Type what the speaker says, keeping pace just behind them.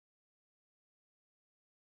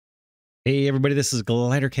Hey everybody, this is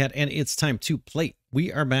Glidercat, and it's time to play.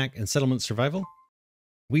 We are back in Settlement Survival.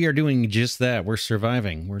 We are doing just that. We're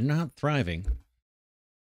surviving. We're not thriving.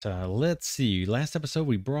 Let's see. Last episode,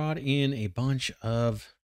 we brought in a bunch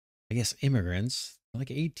of, I guess, immigrants.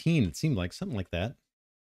 Like 18, it seemed like. Something like that.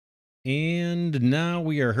 And now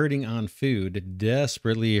we are hurting on food.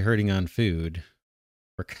 Desperately hurting on food.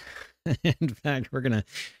 In fact, we're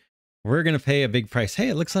gonna pay a big price. Hey,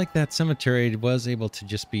 it looks like that cemetery was able to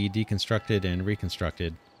just be deconstructed and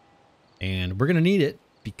reconstructed. And we're going to need it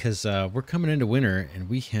because we're coming into winter and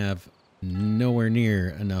we have nowhere near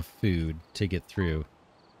enough food to get through,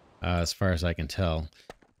 as far as I can tell.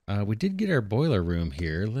 We did get our boiler room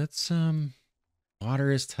here. Let's,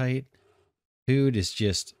 water is tight. Food is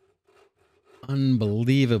just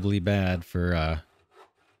unbelievably bad for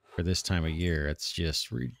this time of year. It's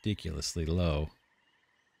just ridiculously low.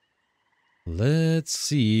 Let's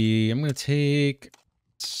see. I'm going to take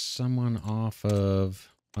someone off of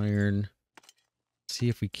iron. See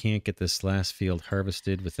if we can't get this last field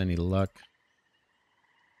harvested with any luck.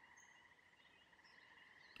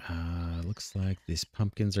 Looks like these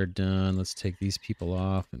pumpkins are done. Let's take these people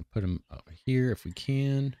off and put them over here if we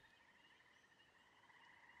can.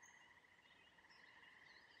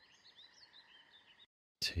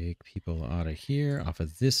 Take people out of here, off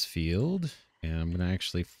of this field. And I'm going to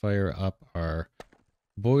actually fire up our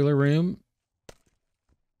boiler room.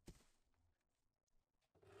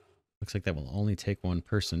 Looks like that will only take one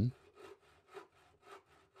person.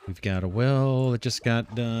 We've got a well that just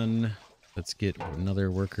got done. Let's get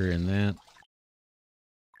another worker in that.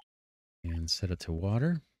 And set it to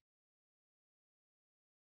water.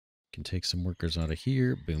 Can take some workers out of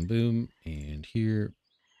here. Boom, boom. And here.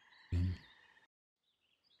 Boom.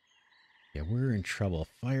 Yeah, we're in trouble.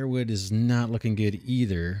 Firewood is not looking good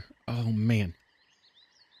either. Oh, man.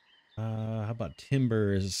 How about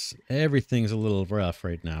timbers? Everything's a little rough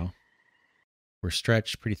right now. We're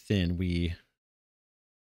stretched pretty thin. We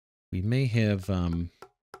may have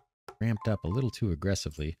ramped up a little too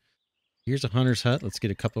aggressively. Here's a hunter's hut. Let's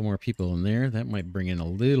get a couple more people in there. That might bring in a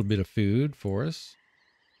little bit of food for us.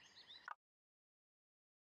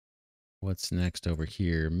 What's next over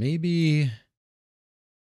here? Maybe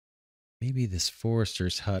this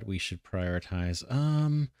forester's hut we should prioritize.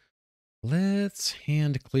 Let's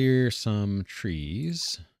hand clear some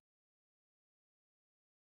trees.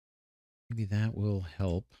 Maybe that will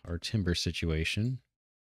help our timber situation.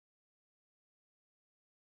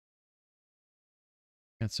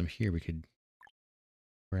 Got some here we could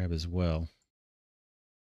grab as well.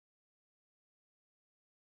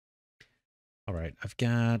 All right, I've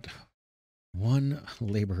got one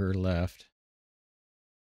laborer left.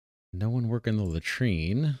 No one working the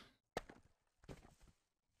latrine.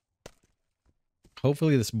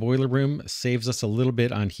 Hopefully this boiler room saves us a little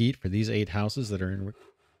bit on heat for these 8 houses that are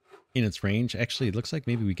in its range. Actually, it looks like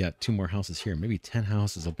maybe we got 2 more houses here. Maybe 10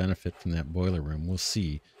 houses will benefit from that boiler room. We'll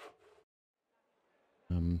see.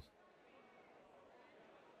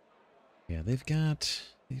 Yeah, they've got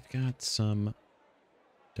some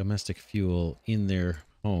domestic fuel in their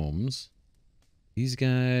homes. These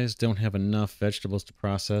guys don't have enough vegetables to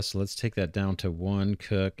process, so let's take that down to 1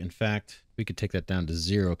 cook. In fact, we could take that down to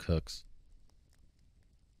 0 cooks.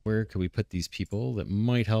 Where could we put these people that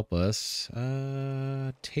might help us?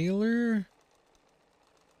 Taylor?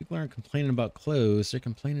 People aren't complaining about clothes, they're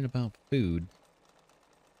complaining about food.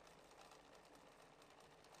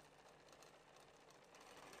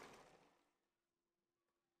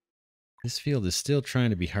 This field is still trying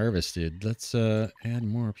to be harvested. Let's add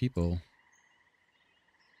more people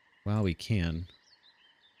while we can.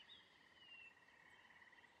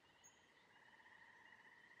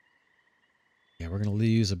 Yeah, we're going to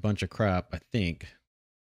lose a bunch of crop, I think.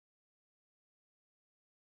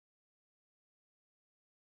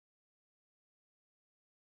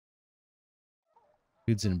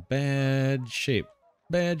 Food's in bad shape.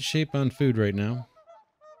 Bad shape on food right now.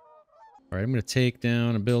 All right, I'm going to take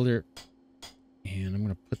down a builder. And I'm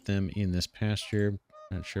going to put them in this pasture.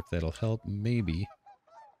 Not sure if that'll help. Maybe.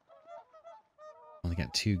 Only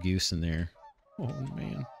got 2 goose in there. Oh,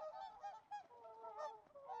 man.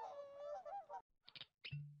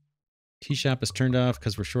 Tea shop is turned off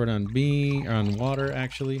because we're short on water,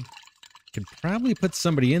 actually. Could probably put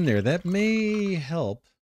somebody in there. That may help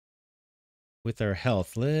with our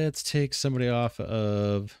health. Let's take somebody off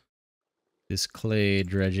of this clay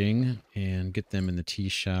dredging and get them in the tea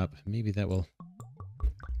shop. Maybe that will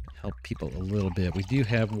help people a little bit. We do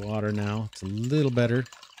have water now. It's a little better.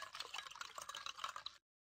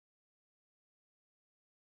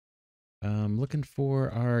 Looking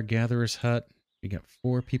for our gatherer's hut. We got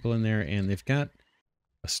 4 people in there, and they've got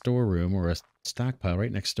a storeroom or a stockpile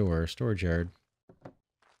right next door, a storage yard.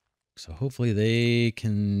 So hopefully they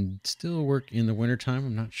can still work in the wintertime.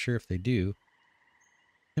 I'm not sure if they do.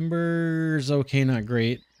 Timber's okay, not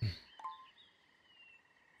great.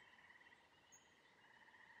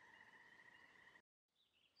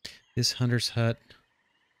 This hunter's hut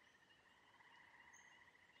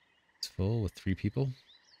is full with 3 people.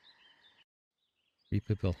 3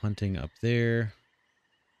 people hunting up there.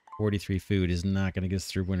 43 food is not going to get us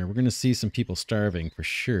through winter. We're going to see some people starving for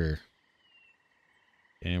sure.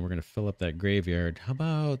 And we're going to fill up that graveyard. How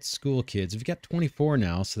about school kids? We've got 24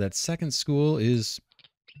 now, so that second school is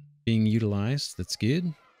being utilized. That's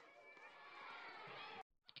good.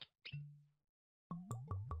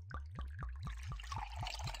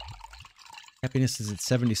 Happiness is at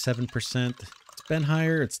 77%. It's been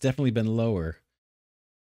higher. It's definitely been lower.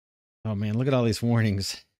 Oh man, look at all these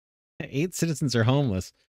warnings. 8 citizens are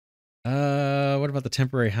homeless. What about the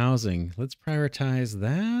temporary housing? Let's prioritize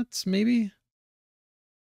that, maybe?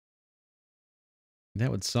 That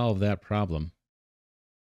would solve that problem.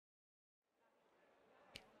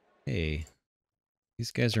 Hey,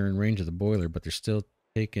 these guys are in range of the boiler, but they're still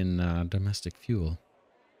taking domestic fuel.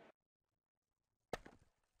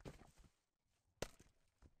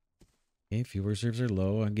 Okay, fuel reserves are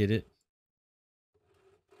low. I get it.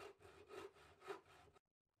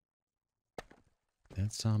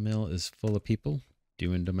 That sawmill is full of people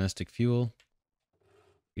doing domestic fuel.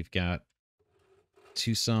 We've got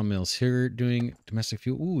 2 sawmills here doing domestic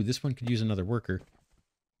fuel. Ooh, this one could use another worker.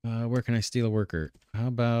 Where can I steal a worker? How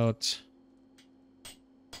about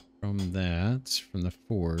from the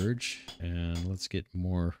forge, and let's get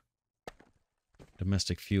more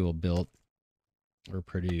domestic fuel built or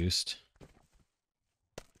produced.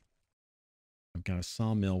 I've got a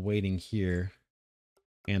sawmill waiting here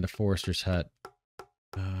and a forester's hut.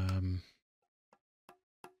 What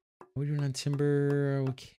are we doing on timber?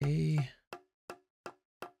 Okay.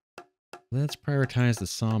 Let's prioritize the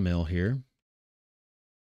sawmill here.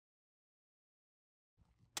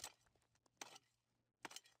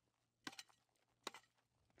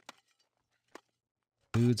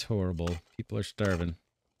 Food's horrible. People are starving.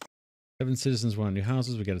 7 citizens want new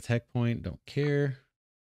houses. We got a tech point. Don't care.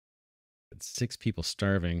 But 6 people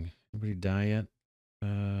starving. Nobody die yet?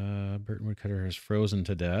 Burton Woodcutter has frozen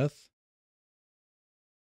to death.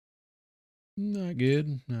 Not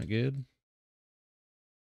good. Not good.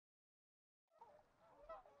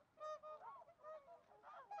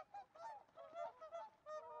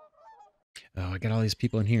 Oh, I got all these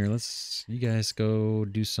people in here. You guys go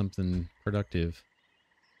do something productive.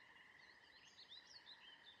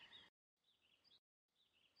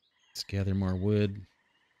 Let's gather more wood.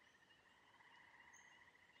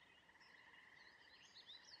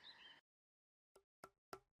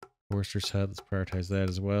 Forester's hut, let's prioritize that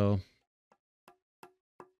as well.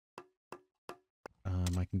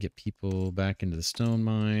 I can get people back into the stone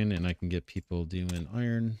mine, and I can get people doing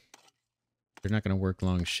iron. They're not going to work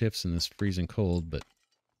long shifts in this freezing cold, but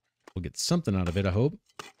we'll get something out of it, I hope.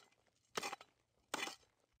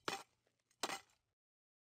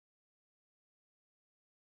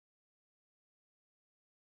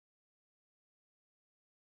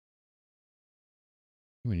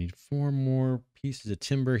 We need 4 more pieces of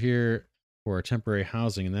timber here for our temporary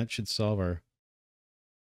housing, and that should solve our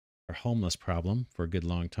homeless problem for a good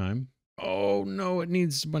long time. Oh no, it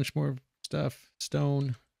needs a bunch more stuff.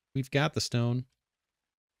 Stone. We've got the stone.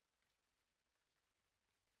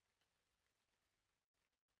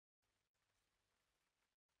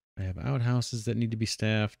 I have outhouses that need to be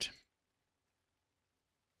staffed.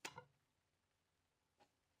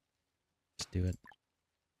 Let's do it.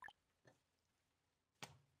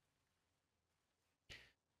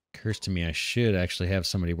 Occurs to me I should actually have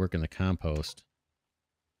somebody work in the compost,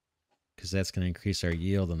 because that's going to increase our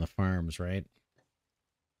yield on the farms, right?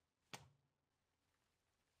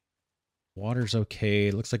 Water's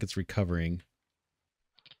okay. Looks like it's recovering.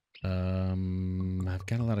 I've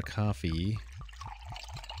got a lot of coffee.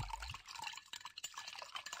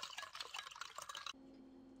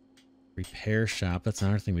 Repair shop. That's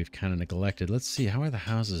another thing we've kind of neglected. Let's see. How are the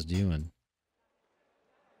houses doing?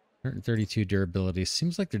 132 durability.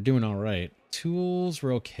 Seems like they're doing all right. Tools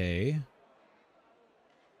were okay.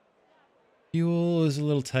 Fuel is a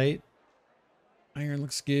little tight. Iron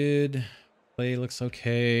looks good. Clay looks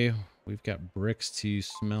okay. We've got bricks to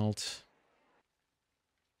smelt.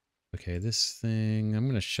 Okay, this thing... I'm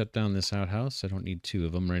going to shut down this outhouse. I don't need 2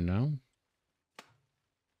 of them right now.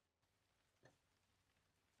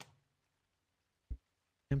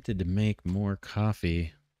 Tempted to make more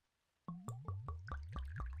coffee.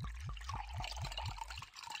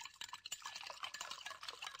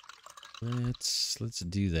 Let's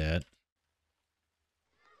do that.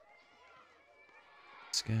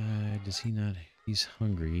 This guy, does he not? He's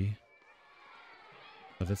hungry.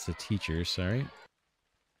 Oh, that's the teacher, sorry.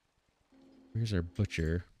 Where's our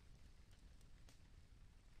butcher?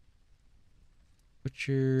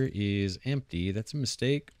 Butcher is empty. That's a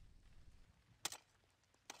mistake.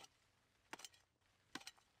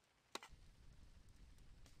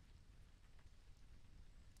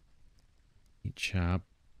 Meat chop.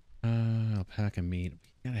 Alpaca meat.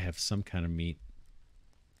 We gotta have some kind of meat.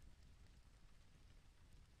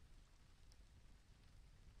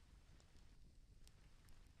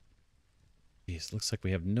 Jeez, looks like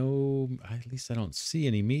we have no... At least I don't see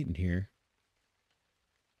any meat in here.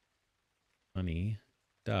 Honey.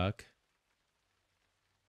 Duck.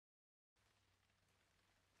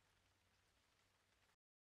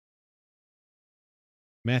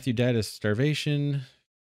 Matthew died of starvation.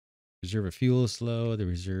 Reserve of fuel is low. The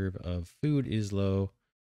reserve of food is low.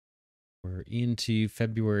 We're into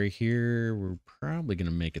February here. We're probably going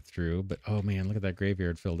to make it through. But, oh, man, look at that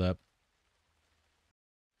graveyard filled up.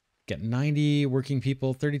 Got 90 working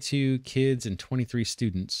people, 32 kids, and 23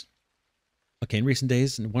 students. Okay, in recent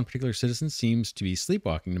days, one particular citizen seems to be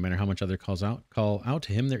sleepwalking. No matter how much others call out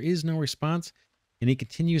to him, there is no response, and he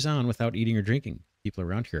continues on without eating or drinking. People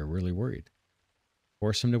around here are really worried.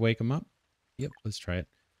 Force him to wake him up? Yep, let's try it.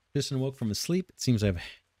 Citizen awoke from his sleep. It seems I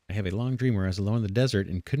have a long dream where I was alone in the desert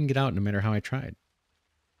and couldn't get out no matter how I tried.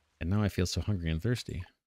 And now I feel so hungry and thirsty.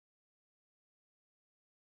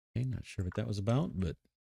 Okay, not sure what that was about, but...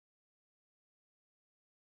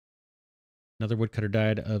 Another woodcutter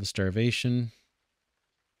died of starvation.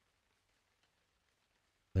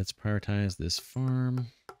 Let's prioritize this farm.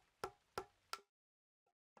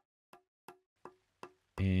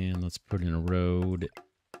 And let's put in a road.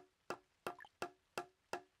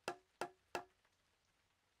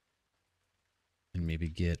 And maybe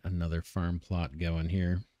get another farm plot going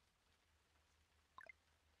here.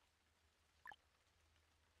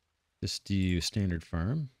 Just do standard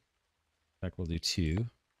farm. In fact, we'll do 2.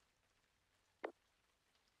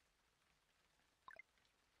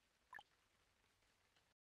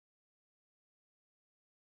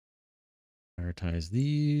 Prioritize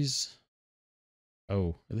these.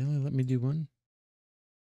 Oh, they only let me do 1?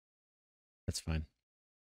 That's fine.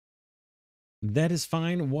 That is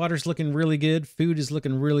fine. Water's looking really good. Food is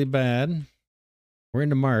looking really bad. We're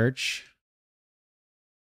into March.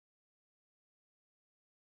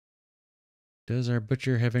 Does our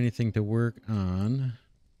butcher have anything to work on?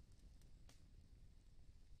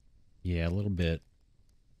 Yeah, a little bit.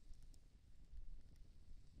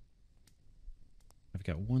 I've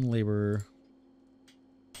got 1 laborer.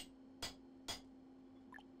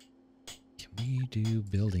 Can we do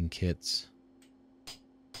building kits?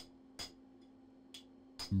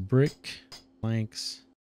 Brick, planks,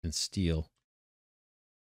 and steel.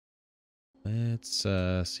 Let's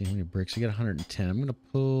see how many bricks. We got 110. I'm going to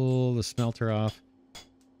pull the smelter off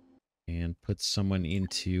and put someone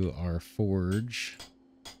into our forge.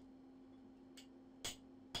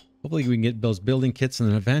 Hopefully we can get those building kits and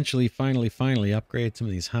then eventually, finally upgrade some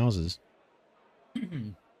of these houses.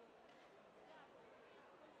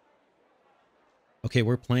 Okay,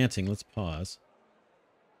 we're planting. Let's pause.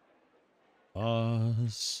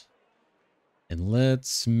 Pause. And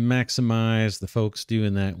let's maximize the folks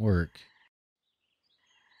doing that work.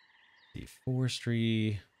 The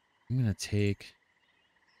forestry. I'm going to take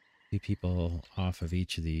 2 people off of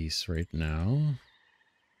each of these right now.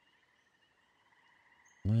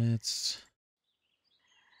 Let's...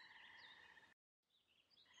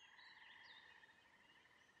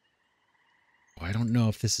 Oh, I don't know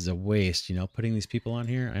if this is a waste, you know, putting these people on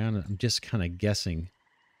here. I'm just kind of guessing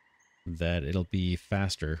that it'll be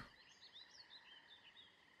faster.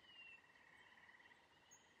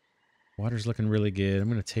 Water's looking really good. I'm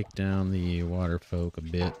going to take down the water folk a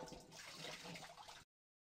bit.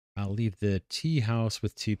 I'll leave the tea house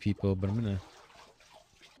with 2 people, but I'm going to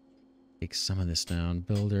take some of this down.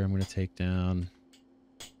 Builder, I'm going to take down.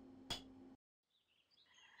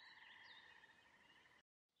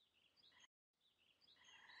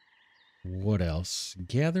 What else?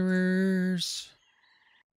 Gatherers.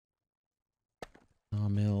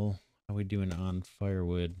 Sawmill. How are we doing on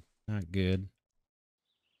firewood? Not good.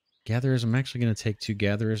 Gatherers, I'm actually going to take 2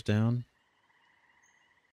 gatherers down.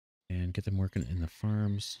 And get them working in the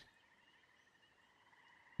farms.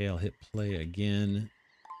 Okay, I'll hit play again.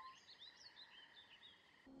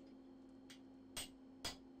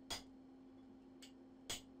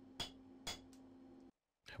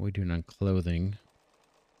 How are we doing on clothing?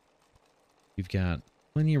 We've got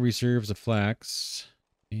plenty of reserves of flax.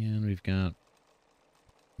 And we've got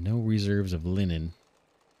No reserves of linen.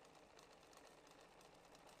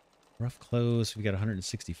 Rough clothes, we got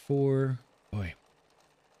 164. Boy,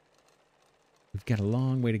 we've got a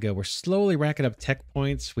long way to go. We're slowly racking up tech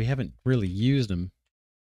points. We haven't really used them.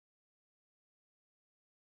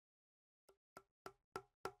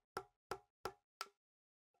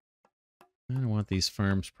 I don't want these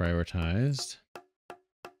farms prioritized.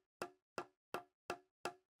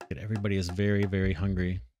 Everybody is very, very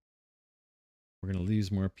hungry. We're going to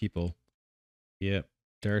lose more people. Yep.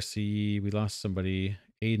 Darcy, we lost somebody.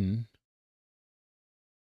 Aiden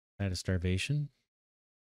died of starvation.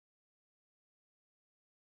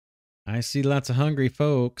 I see lots of hungry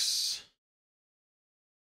folks.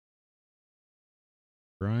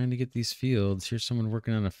 Trying to get these fields. Here's someone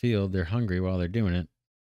working on a field. They're hungry while they're doing it.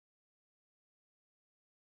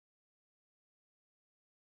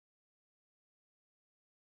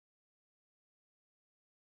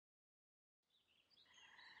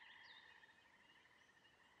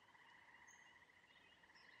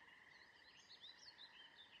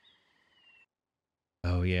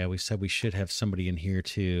 Oh, yeah, we said we should have somebody in here,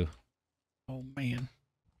 too. Oh, man.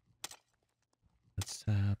 Let's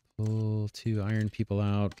pull 2 iron people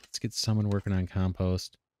out. Let's get someone working on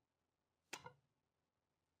compost.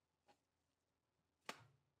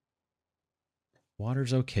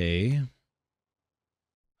 Water's okay.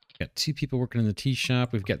 Got 2 people working in the tea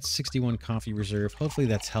shop. We've got 61 coffee reserve. Hopefully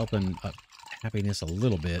that's helping up happiness a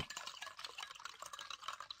little bit.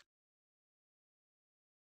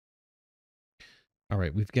 All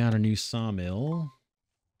right, we've got a new sawmill.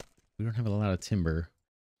 We don't have a lot of timber.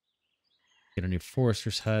 Get a new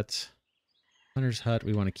forester's hut. Hunter's hut,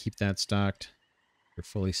 we want to keep that stocked. We're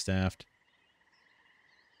fully staffed.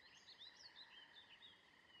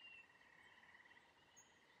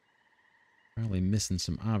 Probably missing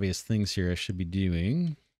some obvious things here I should be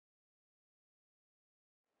doing.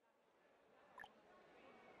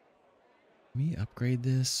 Let me upgrade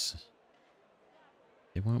this.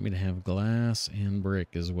 They want me to have glass and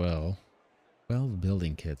brick as well. 12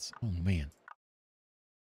 building kits. Oh, man.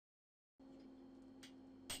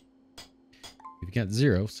 We've got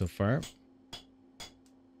 0 so far.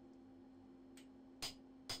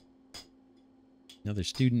 Another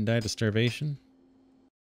student died of starvation.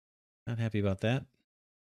 Not happy about that.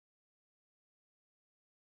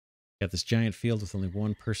 Got this giant field with only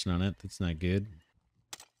 1 person on it. That's not good.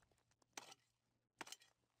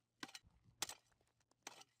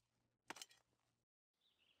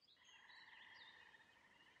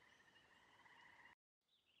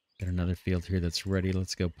 Got another field here that's ready.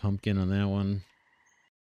 Let's go pumpkin on that one.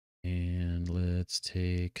 And let's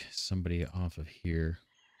take somebody off of here.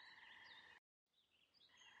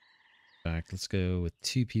 In fact, let's go with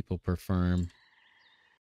 2 people per farm.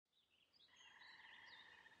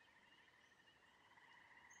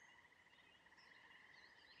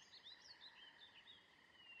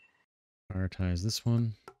 Prioritize this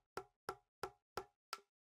one.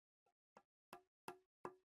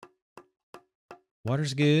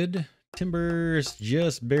 Water's good. Timber's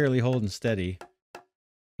just barely holding steady.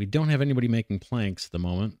 We don't have anybody making planks at the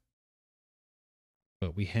moment.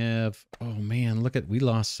 But we have... Oh, man, look at... We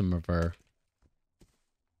lost some of our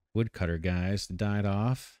woodcutter guys. Died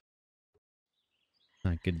off.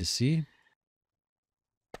 Not good to see.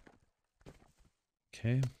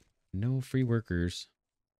 Okay. No free workers.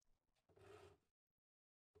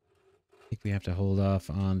 I think we have to hold off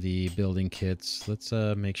on the building kits. Let's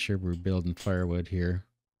make sure we're building firewood here.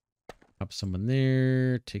 Pop someone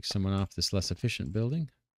there. Take someone off this less efficient building.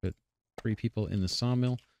 Put 3 people in the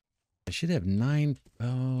sawmill. I should have 9.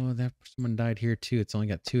 Oh, that someone died here too. It's only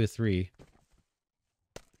got 2 of 3.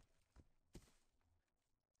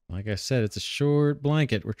 Like I said, it's a short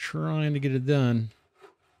blanket. We're trying to get it done.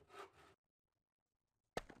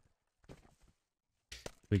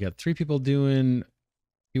 We got 3 people doing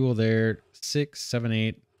fuel there. 6, 7,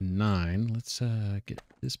 8, 9. Let's get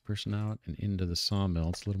this person out and into the sawmill.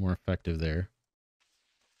 It's a little more effective there.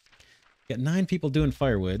 Got 9 people doing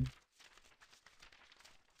firewood.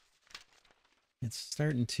 It's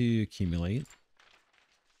starting to accumulate.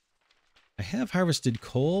 I have harvested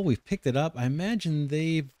coal. We've picked it up. I imagine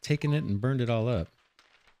they've taken it and burned it all up.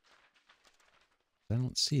 I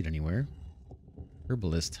don't see it anywhere.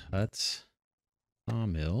 Herbalist hut.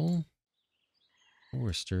 Sawmill.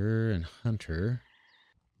 Forester and hunter.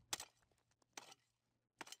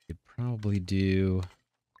 Could probably do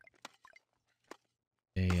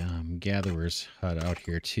a gatherer's hut out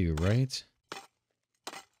here too, right?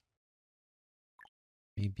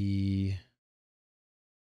 Maybe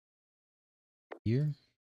here.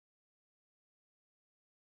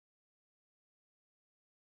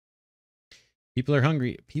 People are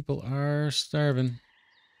hungry. People are starving.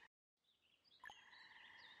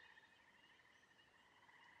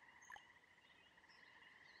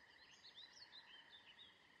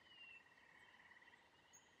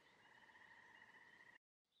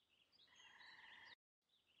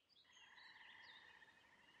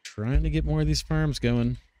 Trying to get more of these farms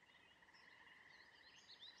going.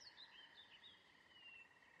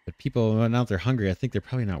 But people, now they're hungry, I think they're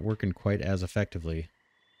probably not working quite as effectively.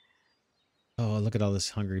 Oh, look at all this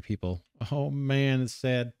hungry people. Oh, man, it's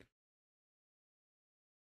sad.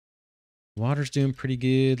 Water's doing pretty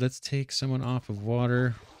good. Let's take someone off of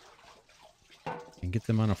water and get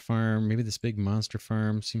them on a farm. Maybe this big monster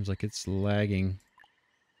farm seems like it's lagging.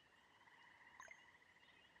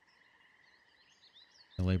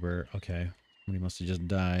 The laborer, okay. Somebody must have just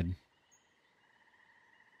died.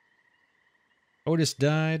 Otis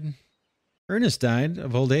died. Ernest died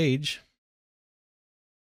of old age.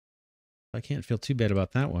 I can't feel too bad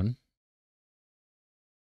about that one.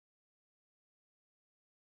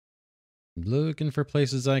 I'm looking for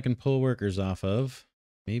places I can pull workers off of.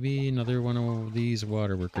 Maybe another one of these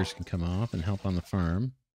water workers can come off and help on the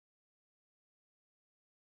farm.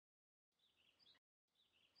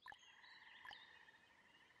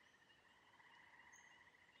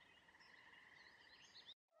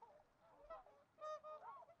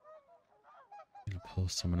 I'm gonna pull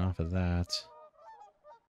someone off of that.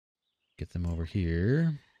 Get them over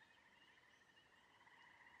here.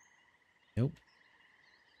 Nope.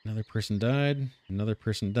 Another person died. Another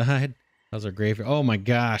person died. How's our graveyard? Oh my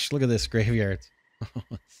gosh, look at this graveyard. Oh,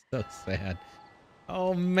 it's so sad.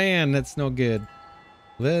 Oh man, that's no good.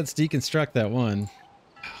 Let's deconstruct that one.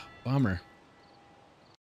 Bummer.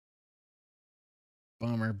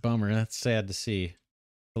 Bummer, bummer. That's sad to see.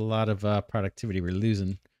 A lot of productivity we're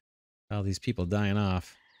losing. All these people dying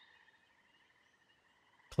off.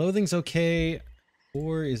 Clothing's okay.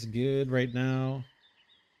 Ore is good right now.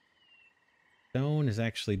 Stone is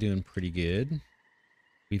actually doing pretty good.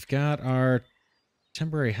 We've got our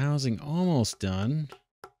temporary housing almost done.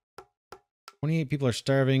 28 people are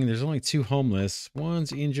starving. There's only 2 homeless.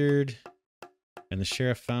 One's injured. And the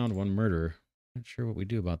sheriff found 1 murderer. Not sure what we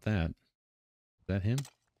do about that. Is that him?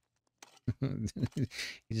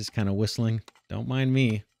 He's just kind of whistling. Don't mind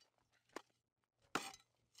me.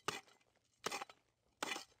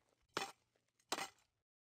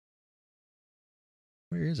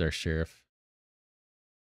 Where is our sheriff?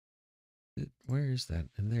 Where is that?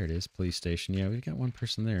 And there it is, police station. Yeah, we've got 1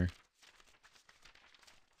 person there.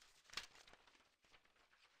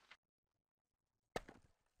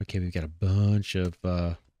 Okay, we've got a bunch of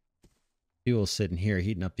fuel sitting here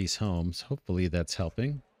heating up these homes. Hopefully that's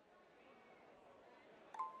helping.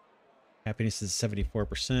 Happiness is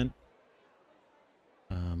 74%.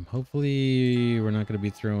 Hopefully we're not going to be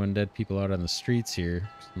throwing dead people out on the streets here.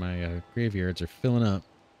 My graveyards are filling up.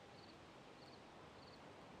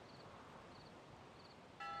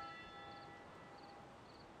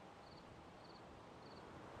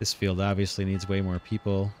 This field obviously needs way more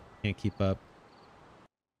people. Can't keep up.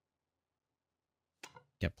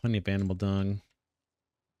 Got plenty of animal dung.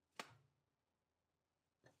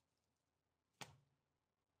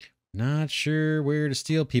 Not sure where to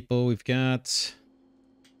steal people. We've got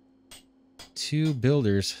 2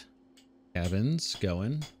 builders cabins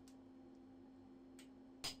going.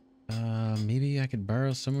 Maybe I could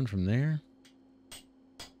borrow someone from there.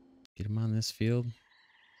 Get them on this field.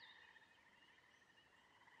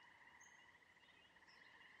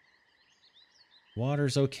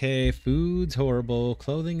 Water's okay. Food's horrible.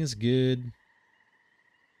 Clothing is good.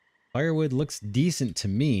 Firewood looks decent to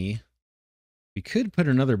me. We could put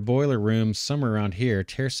another boiler room somewhere around here.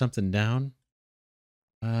 Tear something down.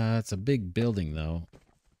 It's a big building, though.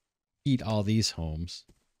 Eat all these homes.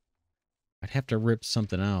 I'd have to rip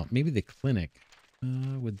something out. Maybe the clinic.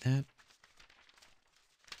 Would that...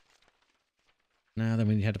 Nah, then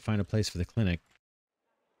we'd have to find a place for the clinic.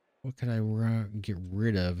 What could I get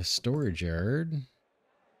rid of? A storage yard. I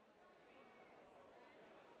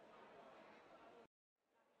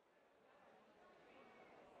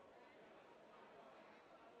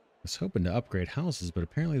was hoping to upgrade houses, but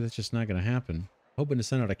apparently that's just not going to happen. Hoping to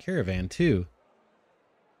send out a caravan, too.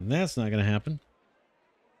 And that's not going to happen.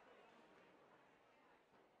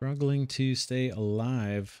 Struggling to stay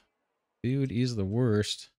alive. Food is the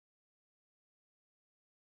worst.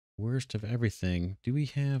 Worst of everything. Do we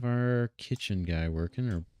have our kitchen guy working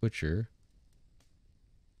or butcher?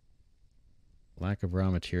 Lack of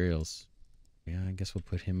raw materials. Yeah, I guess we'll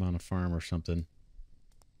put him on a farm or something.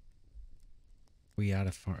 We out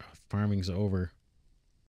of farming's over.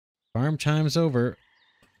 Farm time's over.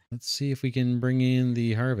 Let's see if we can bring in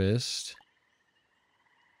the harvest.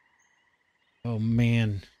 Oh,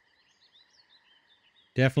 man.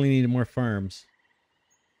 Definitely needed more farms.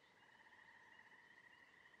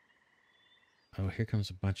 Oh, here comes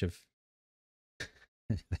a bunch of...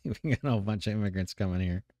 we got a whole bunch of immigrants coming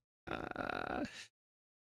here.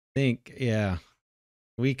 Yeah.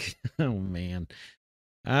 Oh, man.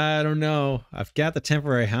 I don't know. I've got the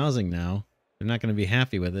temporary housing now. They're not going to be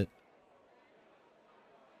happy with it.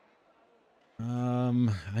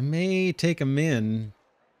 I may take them in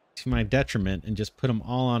to my detriment and just put them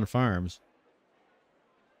all on farms.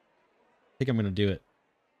 I think I'm going to do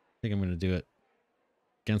it.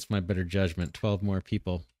 Against my better judgment. 12 more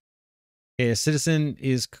people. Okay, a citizen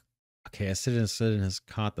has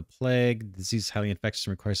caught the plague. The disease is highly infectious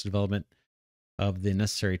and requires the development of the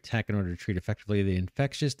necessary tech in order to treat effectively. The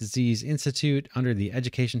Infectious Disease Institute under the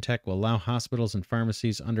Education Tech will allow hospitals and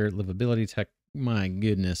pharmacies under Livability Tech. My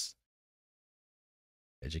goodness.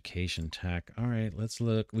 Education Tech. All right, let's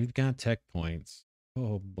look. We've got tech points.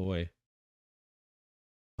 Oh, boy.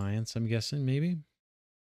 Science, I'm guessing, maybe?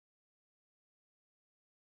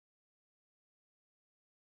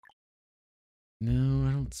 No,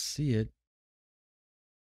 I don't see it.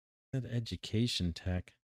 That Education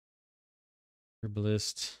Tech.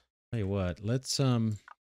 Herbalist. Tell you what, let's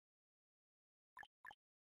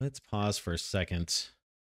pause for a second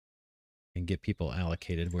and get people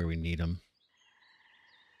allocated where we need them.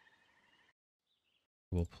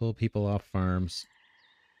 We'll pull people off farms.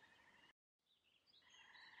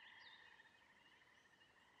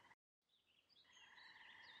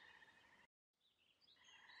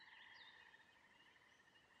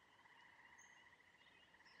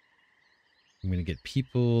 I'm going to get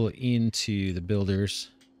people into the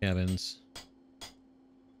builders' cabins.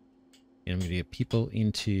 And I'm going to get people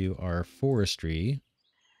into our forestry.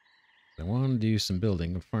 I want to do some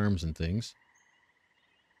building of farms and things.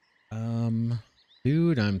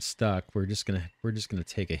 Dude, I'm stuck. We're just gonna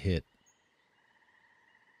take a hit.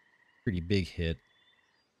 Pretty big hit.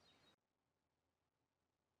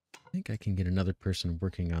 I think I can get another person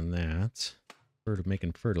working on that.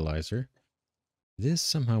 Making fertilizer. This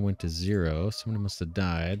somehow went to 0. Somebody must have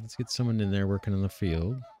died. Let's get someone in there working on the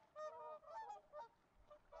field.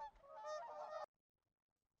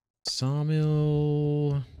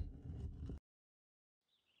 Sawmill.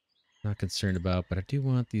 Not concerned about, but I do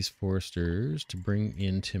want these foresters to bring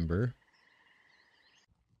in timber.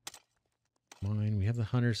 Mine. We have the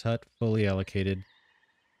hunter's hut fully allocated.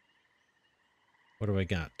 What do I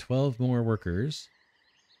got? 12 more workers.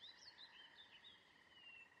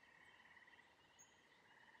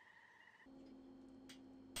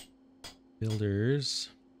 Builders.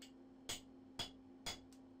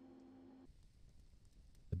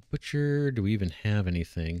 The butcher. Do we even have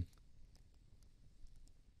anything?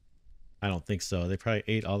 I don't think so. They probably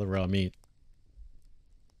ate all the raw meat.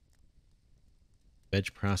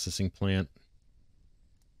 Veg processing plant.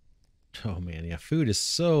 Oh man, yeah, food is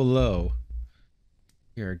so low.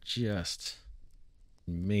 We are just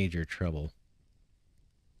in major trouble.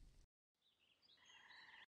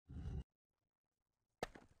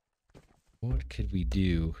 What could we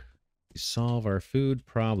do to solve our food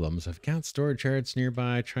problems? I've got storage yards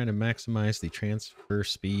nearby, trying to maximize the transfer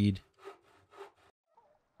speed.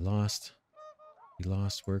 We lost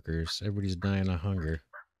workers. Everybody's dying of hunger.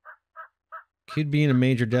 Could be in a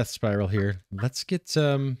major death spiral here. Let's get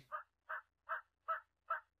I'm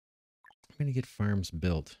gonna get farms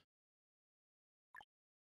built.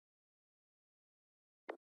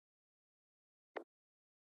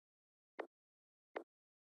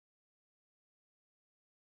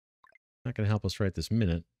 Not gonna help us right this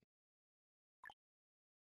minute.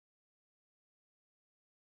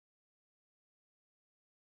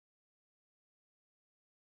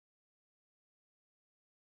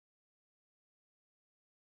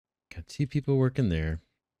 Got 2 people working there.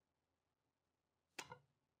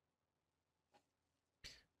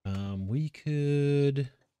 We could...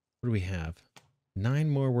 What do we have? 9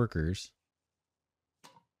 more workers.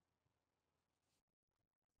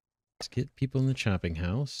 Let's get people in the chopping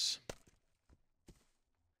house.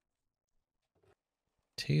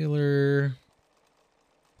 Taylor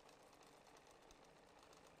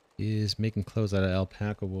is making clothes out of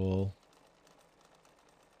alpaca wool.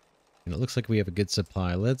 And it looks like we have a good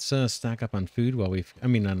supply. Let's stock up on food while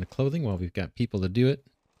on clothing while we've got people to do it.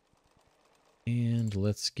 And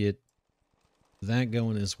let's get that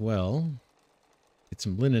going as well. Get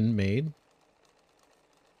some linen made.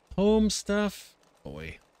 Home stuff.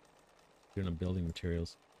 Boy. Doing on building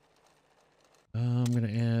materials. I'm going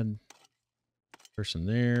to add a person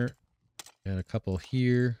there. Add a couple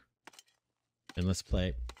here. And let's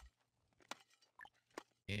play.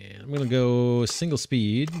 And I'm going to go single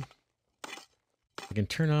speed. I can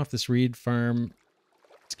turn off this reed farm.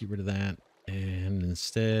 Let's get rid of that. And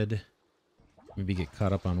instead, maybe get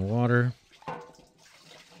caught up on water.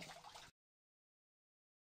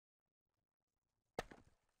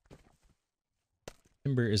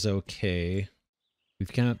 Timber is okay.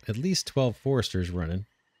 We've got at least 12 foresters running.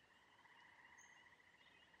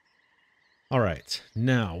 All right,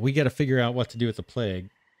 now we got to figure out what to do with the plague.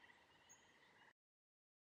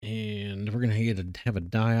 And we're going to have a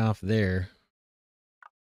die-off there.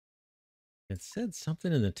 It said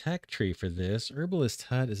something in the tech tree for this. Herbalist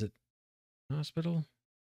hut, is it hospital?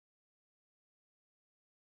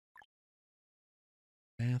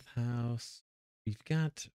 Bathhouse. We've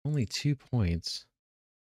got only 2 points.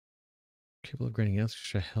 Capable of granting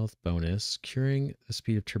extra health bonus. Curing the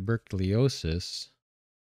speed of tuberculosis.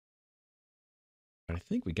 But I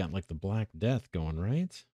think we got like the Black Death going,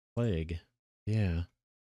 right? Plague. Yeah.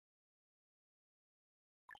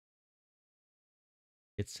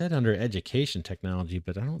 It said under education technology,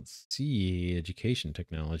 but I don't see education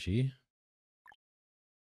technology.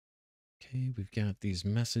 Okay, we've got these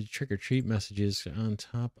trick or treat messages on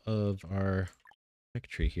top of our tech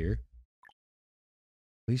tree here.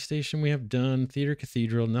 Police station we have done. Theater,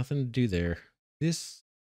 cathedral, nothing to do there. This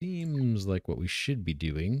seems like what we should be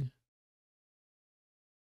doing.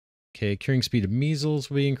 Okay, curing speed of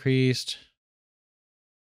measles will be increased.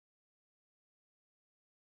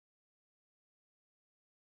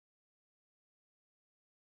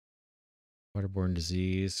 Waterborne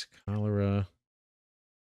disease, cholera.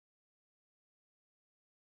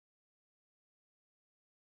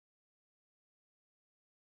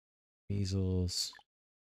 Measles.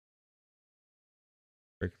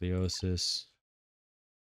 Tuberculosis.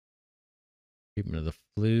 Treatment of the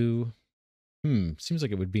flu. Seems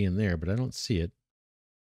like it would be in there, but I don't see it.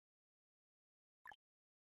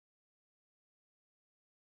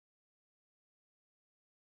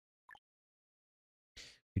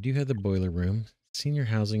 We do have the boiler room. Senior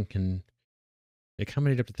housing can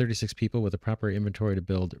accommodate up to 36 people with a proper inventory to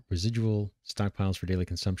build residual stockpiles for daily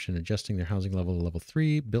consumption, adjusting their housing level to level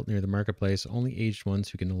 3, built near the marketplace, only aged ones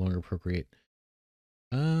who can no longer procreate.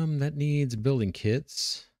 That needs building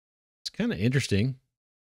kits. It's kind of interesting.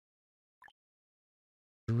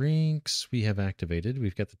 Drinks we have activated.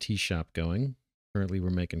 We've got the tea shop going. Currently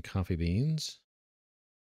we're making coffee beans.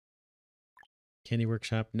 Candy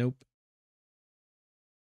workshop, nope.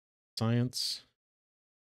 Science.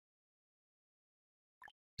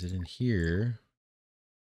 Is it in here?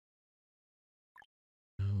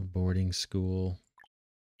 Oh, boarding school.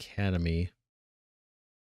 Academy.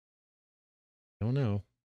 Don't know.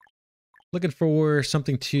 Looking for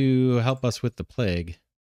something to help us with the plague.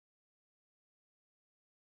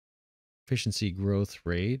 Efficiency growth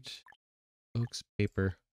rate. Oaks,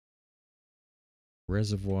 paper.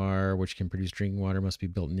 Reservoir, which can produce drinking water, must be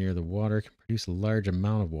built near the water. Can produce a large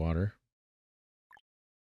amount of water.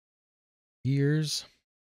 Years.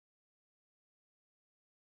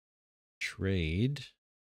 Trade.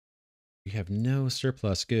 We have no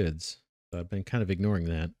surplus goods. So I've been kind of ignoring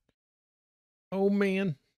that. Oh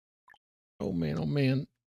man. Oh man, oh man.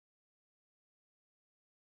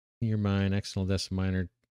 Your mine, external decimal miner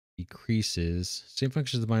decreases. Same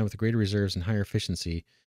function as the mine with greater reserves and higher efficiency.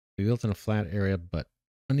 We built in a flat area, but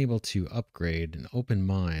unable to upgrade an open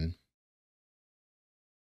mine.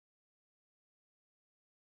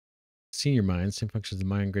 Senior mine, same function as the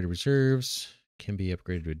mine, greater reserves. Can be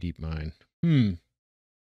upgraded to a deep mine.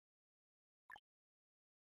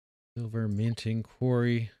 Silver, minting,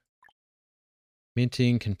 quarry.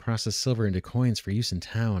 Minting can process silver into coins for use in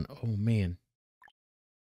town. Oh man.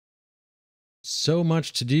 So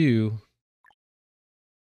much to do.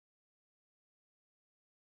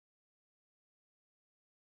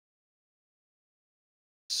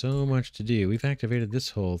 So much to do. We've activated this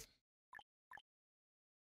whole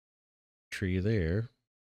tree there.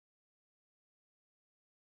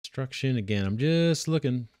 Construction again. I'm just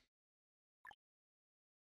looking.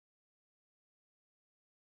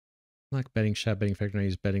 Like bedding shop, bedding factory. I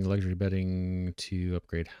use bedding, luxury bedding to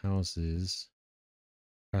upgrade houses.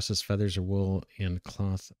 Process feathers or wool and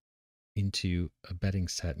cloth into a bedding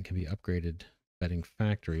set and can be upgraded. Bedding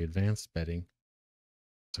factory, advanced bedding.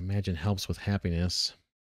 So imagine helps with happiness.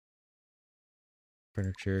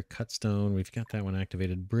 Furniture, cut stone. We've got that one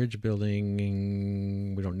activated. Bridge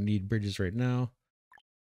building. We don't need bridges right now.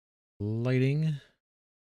 Lighting.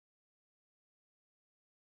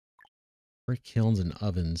 Brick kilns and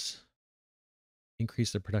ovens.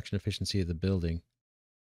 Increase the production efficiency of the building.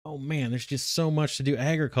 Oh man, there's just so much to do.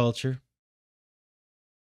 Agriculture.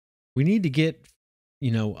 We need to get,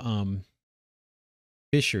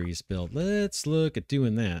 fisheries built. Let's look at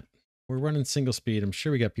doing that. We're running single speed. I'm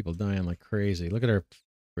sure we got people dying like crazy. Look at our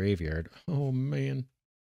graveyard. Oh, man.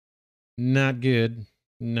 Not good.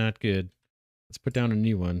 Not good. Let's put down a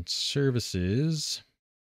new one. Services.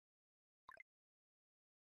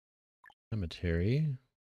 Cemetery.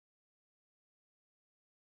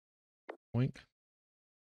 Oink.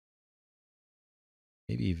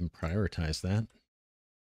 Maybe even prioritize that.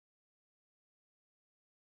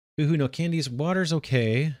 Boohoo, no candies. Water's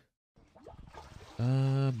okay.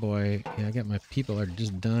 Boy. Yeah, I got my people are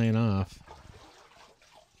just dying off.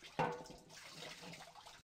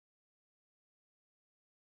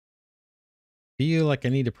 Feel like I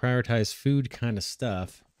need to prioritize food kind of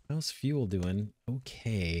stuff. How's fuel doing?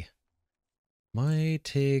 Okay. Might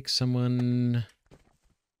take someone...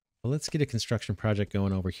 Well, let's get a construction project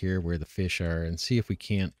going over here where the fish are and see if we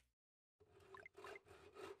can't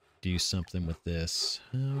do something with this.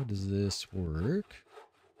 How does this work?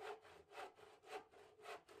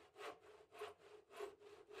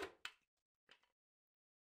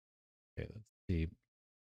 Okay, let's see.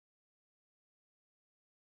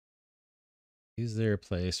 Is there a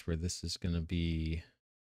place where this is going to be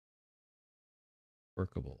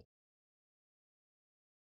workable?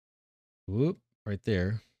 Whoop, right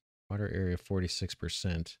there. Water area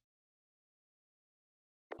 46%.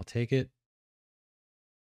 I'll take it.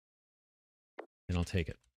 And I'll take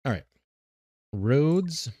it. All right.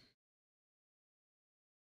 Roads.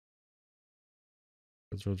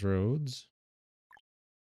 Roads.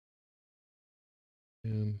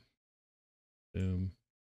 Boom. Boom.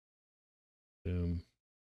 Boom.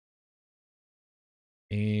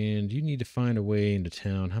 And you need to find a way into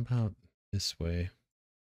town. How about this way?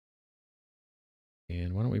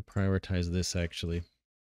 And why don't we prioritize this actually?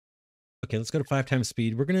 Okay, let's go to 5 times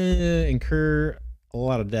speed. We're going to incur a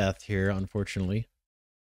lot of death here, unfortunately.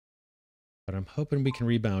 But I'm hoping we can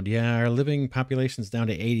rebound. Yeah, our living population's down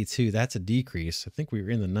to 82. That's a decrease. I think we were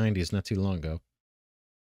in the 90s not too long ago.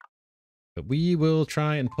 But we will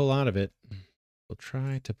try and pull out of it. We'll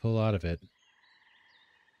try to pull out of it.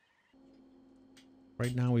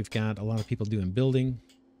 Right now we've got a lot of people doing building.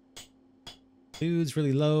 Food's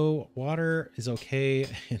really low. Water is okay.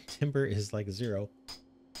 And timber is like 0.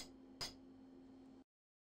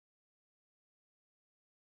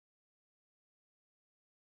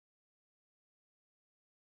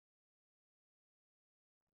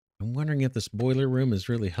 I'm wondering if this boiler room is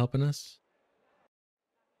really helping us.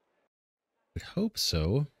 I would hope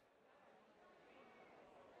so.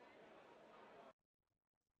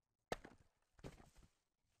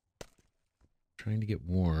 Trying to get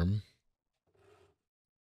warm.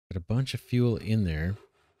 Got a bunch of fuel in there.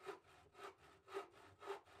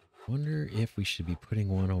 Wonder if we should be putting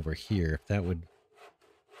one over here, if that would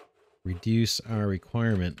reduce our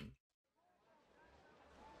requirement.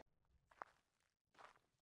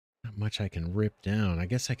 Not much I can rip down. I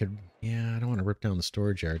guess I could, yeah, I don't want to rip down the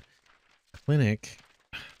storage yard. Clinic.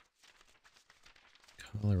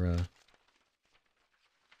 Cholera.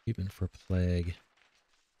 Treatment for plague.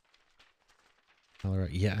 Cholera.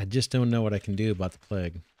 Yeah, I just don't know what I can do about the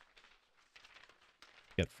plague.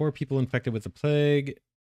 Got 4 people infected with the plague.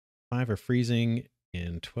 5 are freezing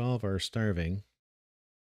and 12 are starving.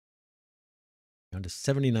 Down to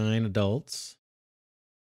 79 adults.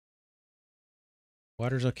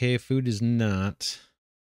 Water's okay. Food is not.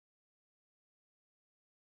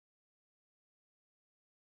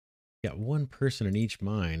 Got 1 person in each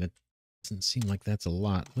mine. It doesn't seem like that's a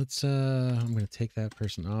lot. Let's, I'm going to take that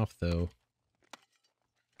person off though.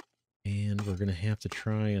 And we're going to have to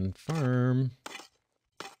try and farm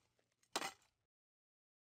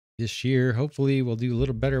this year. Hopefully we'll do a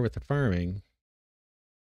little better with the farming.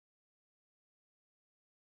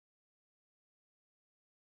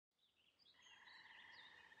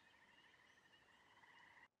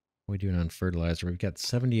 What are we doing on fertilizer? We've got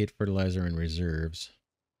 78 fertilizer in reserves.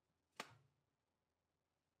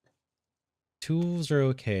 Tools are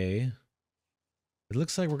okay. It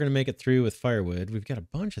looks like we're going to make it through with firewood. We've got a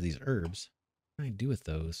bunch of these herbs. What do I do with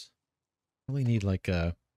those? Probably need like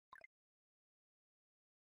some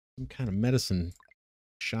kind of medicine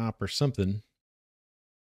shop or something.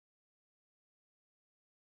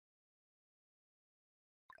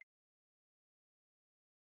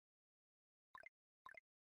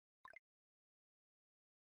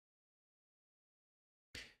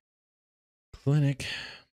 Clinic.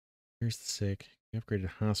 Here's the sick. Upgraded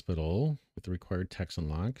hospital with the required techs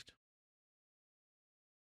unlocked.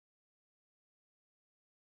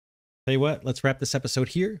 Tell you what, let's wrap this episode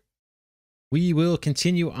here. We will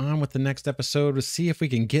continue on with the next episode. We'll see if we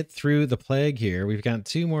can get through the plague here. We've got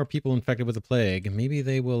 2 more people infected with the plague. Maybe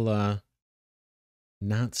they will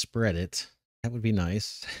not spread it. That would be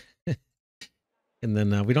nice. And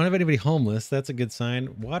then we don't have anybody homeless. That's a good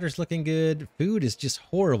sign. Water's looking good. Food is just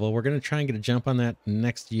horrible. We're going to try and get a jump on that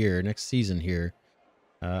next year, next season here.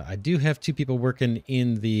 I do have 2 people working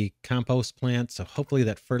in the compost plant, so hopefully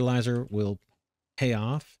that fertilizer will pay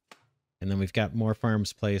off. And then we've got more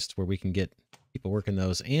farms placed where we can get people working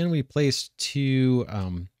those. And we placed 2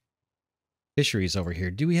 fisheries over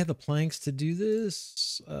here. Do we have the planks to do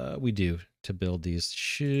this? We do, to build these.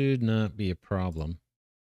 Should not be a problem.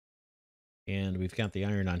 And we've got the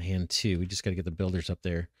iron on hand too. We just got to get the builders up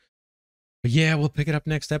there. But yeah, we'll pick it up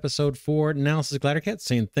next episode. For now, this is Glidercat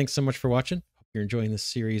saying thanks so much for watching. Hope you're enjoying this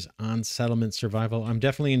series on settlement survival. I'm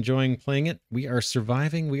definitely enjoying playing it. We are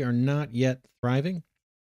surviving. We are not yet thriving,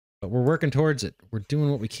 but we're working towards it. We're doing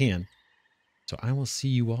what we can. So I will see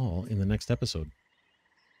you all in the next episode.